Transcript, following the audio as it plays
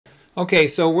Okay,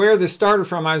 so where this started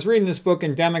from, I was reading this book,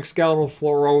 Endemic Skeletal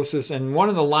Fluorosis, and one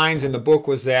of the lines in the book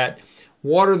was that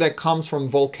water that comes from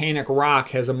volcanic rock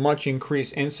has a much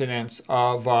increased incidence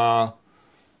of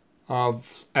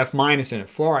F minus in it,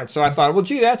 fluoride. So I thought, well,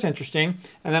 gee, that's interesting.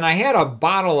 And then I had a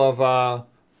bottle of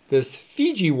this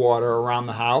Fiji water around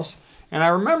the house, and I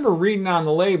remember reading on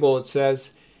the label, it says,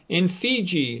 in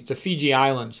Fiji, the Fiji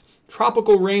Islands,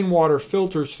 tropical rainwater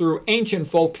filters through ancient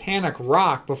volcanic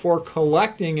rock before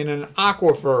collecting in an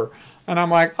aquifer. And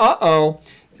I'm like, uh-oh.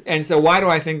 And so why do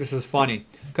I think this is funny?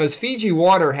 Because Fiji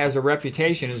water has a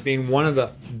reputation as being one of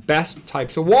the best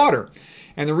types of water.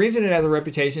 And the reason it has a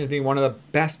reputation as being one of the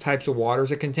best types of water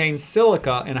is it contains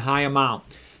silica in a high amount.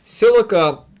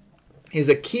 Silica is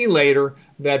a chelator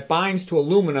that binds to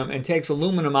aluminum and takes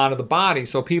aluminum out of the body.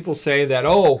 So people say that,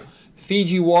 oh,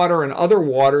 Fiji water and other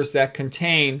waters that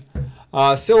contain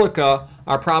silica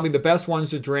are probably the best ones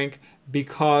to drink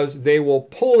because they will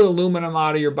pull the aluminum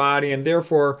out of your body and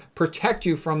therefore protect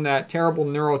you from that terrible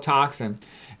neurotoxin.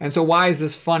 And so why is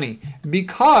this funny?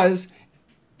 Because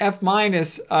F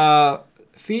minus,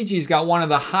 Fiji's got one of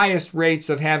the highest rates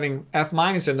of having F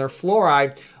minus in their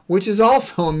fluoride, which is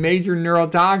also a major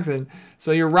neurotoxin.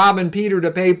 So you're robbing Peter to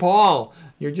pay Paul.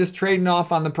 You're just trading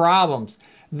off on the problems.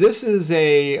 This is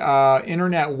a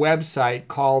internet website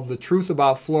called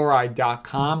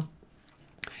thetruthaboutfluoride.com,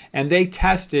 and they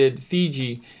tested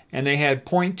Fiji, and they had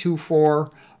 0.24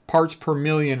 parts per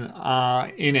million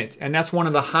in it, and that's one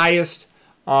of the highest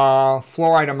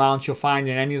fluoride amounts you'll find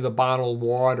in any of the bottled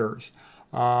waters.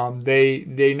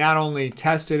 They not only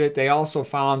tested it, they also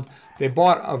found they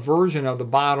bought a version of the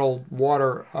bottled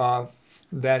water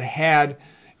that had.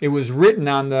 It was written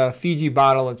on the Fiji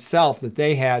bottle itself that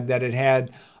they had that it had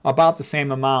about the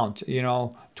same amount,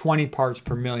 20 parts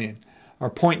per million, or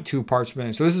 0.2 parts per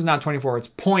million. So this is not 24, it's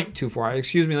 0.24.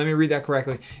 Excuse me, let me read that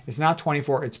correctly. It's not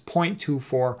 24, it's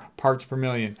 0.24 parts per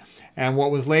million. And what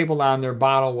was labeled on their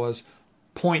bottle was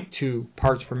 0.2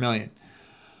 parts per million.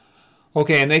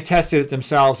 Okay, and they tested it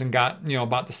themselves and got,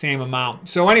 about the same amount.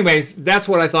 So anyways, that's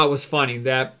what I thought was funny,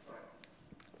 that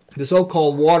the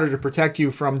so-called water to protect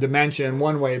you from dementia in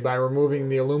one way by removing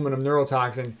the aluminum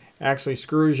neurotoxin actually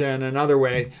screws you in another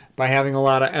way by having a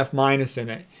lot of F minus in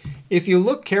it. If you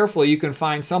look carefully, you can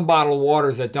find some bottled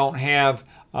waters that don't have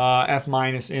F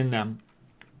minus in them.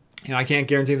 I can't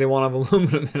guarantee they won't have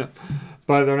aluminum in them,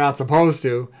 but they're not supposed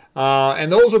to.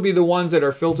 And those will be the ones that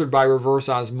are filtered by reverse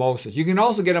osmosis. You can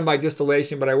also get them by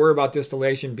distillation, but I worry about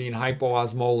distillation being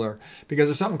hypoosmolar because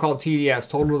there's something called TDS,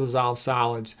 total dissolved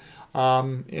solids.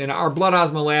 And our blood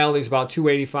osmolality is about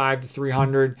 285 to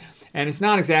 300, and it's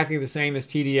not exactly the same as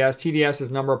TDS. TDS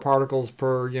is number of particles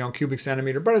per cubic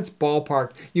centimeter, but it's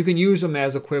ballpark. You can use them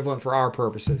as equivalent for our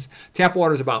purposes. Tap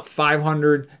water is about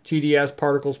 500 TDS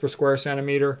particles per square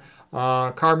centimeter.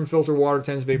 Carbon filter water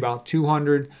tends to be about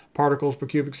 200 particles per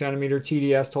cubic centimeter.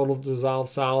 TDS, total dissolved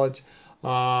solids.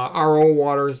 RO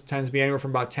waters tends to be anywhere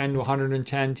from about 10 to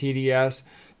 110 TDS.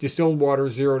 Distilled water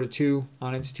is 0 to 2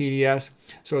 on its TDS.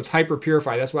 So it's hyper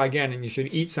purified. That's why, again, and you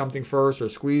should eat something first or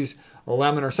squeeze a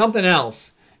lemon or something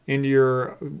else into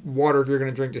your water if you're going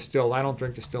to drink distilled. I don't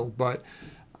drink distilled, but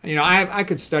I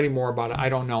could study more about it. I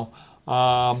don't know.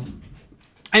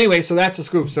 Anyway, so that's the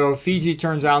scoop. So Fiji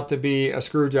turns out to be a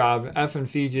screw job. F in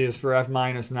Fiji is for F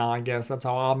minus now, I guess. That's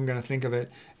how I'm going to think of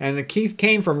it. And the key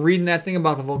came from reading that thing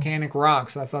about the volcanic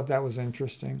rocks. I thought that was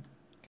interesting.